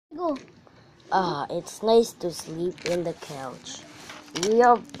Go. It's nice to sleep in the couch.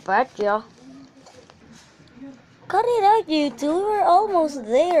 Yeah, betcha. Cut it out, you two. We're almost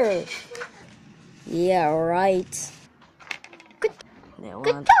there. Yeah, right. Good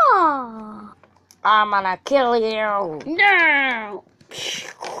I'm job. gonna kill you. No.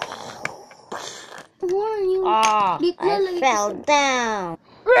 You I fell down.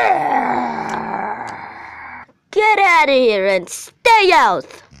 Get out of here and stay out.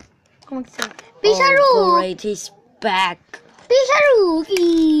 Pisharu. Oh, great, he's back.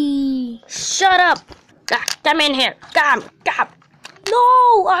 Pisharuki. Shut up. Come in here. Come.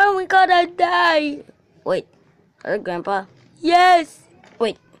 No, I'm gonna die. Wait, her grandpa? Yes.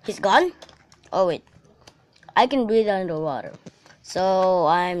 Wait, he's gone? Oh, wait. I can breathe underwater. So,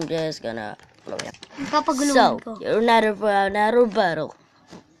 I'm just gonna... So, you're not a battle.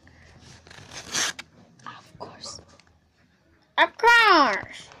 Of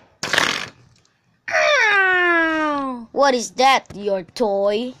course. Ow. What is that, your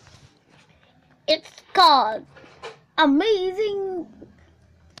toy? It's called Amazing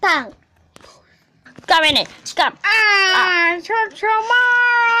Tank. Come in here. Come.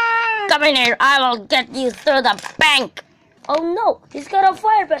 Come in here. I will get you through the bank. Oh no, he's got a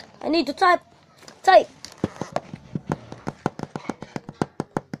fire breath. I need to type.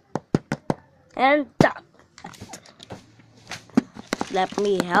 And tap. Let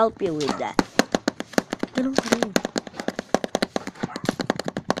me help you with that.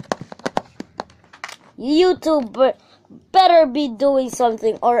 You two better be doing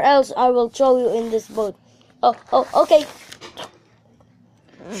something, or else I will throw you in this boat. Oh, okay.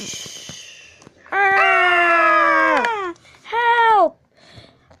 Help!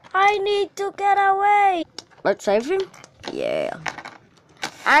 I need to get away. Let's save him? Yeah.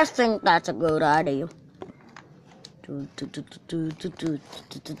 I think that's a good idea.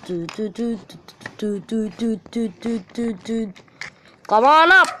 Come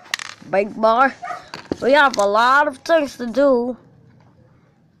on up, big boy. We have a lot of things to do.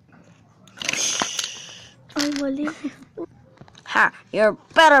 Ha, you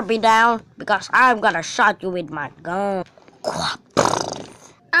better be down because I'm gonna shot you with my gun.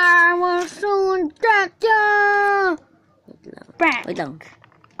 I will soon get you. Wait lang.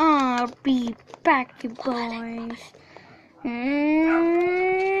 I'll be back, you boys.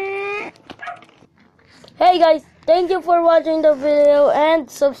 Hey guys, thank you for watching the video and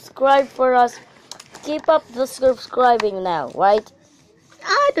subscribe for us. Keep up the subscribing now, right?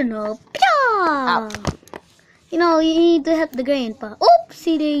 I don't know. You know, you need to help the grandpa.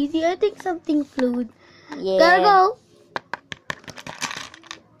 Oopsie daisy, I think something flew. Yeah. Gotta go.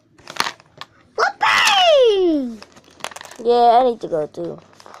 Whoopee! Yeah, I need to go too.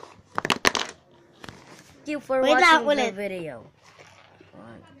 Thank you for watching the video.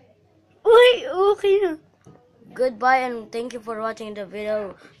 Wait, okay na. Goodbye and thank you for watching the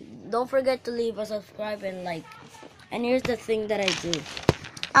video. Don't forget to leave a subscribe and like. And here's the thing that I do.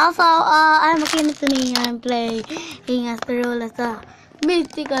 Also, I'm Akina today. I'm playing as the role as a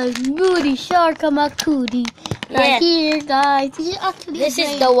mystical Moody Shark Makudi. Right here, guys. This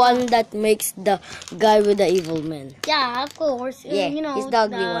is the one that makes the guy with the evil man. Yeah, of course. Yeah, you know, he's the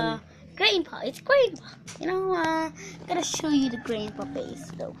ugly one. Grandpa. It's Grandpa. You know, gotta show you the Grandpa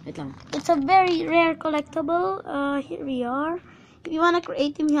face though. Wait lang. It's a very rare collectible. Here we are. If you wanna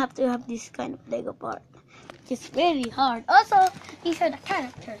create him, you have to have this kind of Lego part. It's very hard. Also, these are the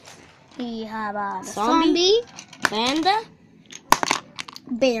characters. We have the zombie, Panda,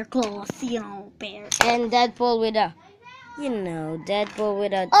 bear claws, you know, bear. and Deadpool with a, Deadpool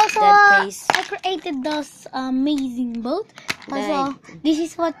with a Also, dead face. I created this amazing boat. Also, this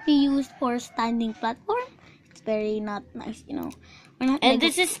is what we use for standing platform. It's very not nice, you know. And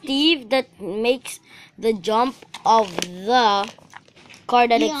this is Steve that makes the jump of the car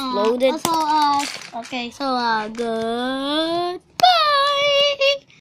that exploded. Also, okay, so good.